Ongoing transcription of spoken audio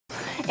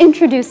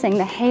Introducing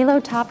the Halo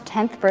Top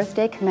 10th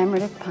Birthday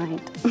Commemorative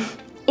Pint.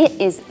 It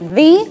is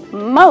the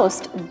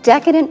most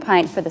decadent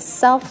pint for the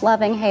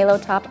self-loving Halo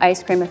Top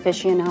ice cream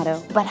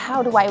aficionado. But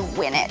how do I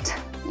win it,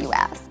 you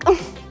ask?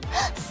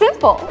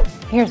 Simple.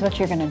 Here's what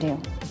you're gonna do.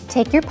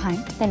 Take your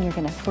pint, then you're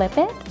gonna flip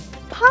it,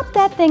 pop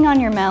that thing on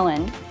your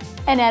melon,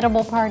 an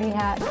edible party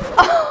hat.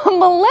 Oh,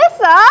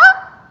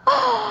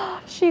 Melissa!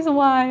 She's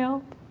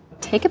wild.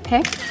 Take a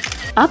pic,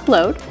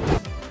 upload,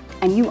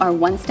 and you are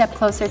one step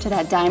closer to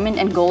that diamond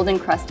and gold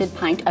encrusted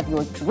pint of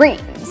your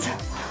dreams.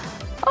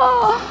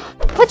 Oh,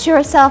 put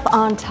yourself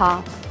on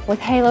top with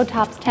Halo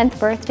Top's 10th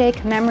birthday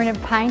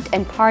commemorative pint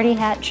and party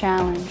hat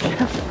challenge.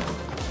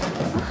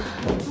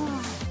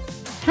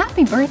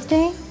 Happy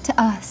birthday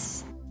to us.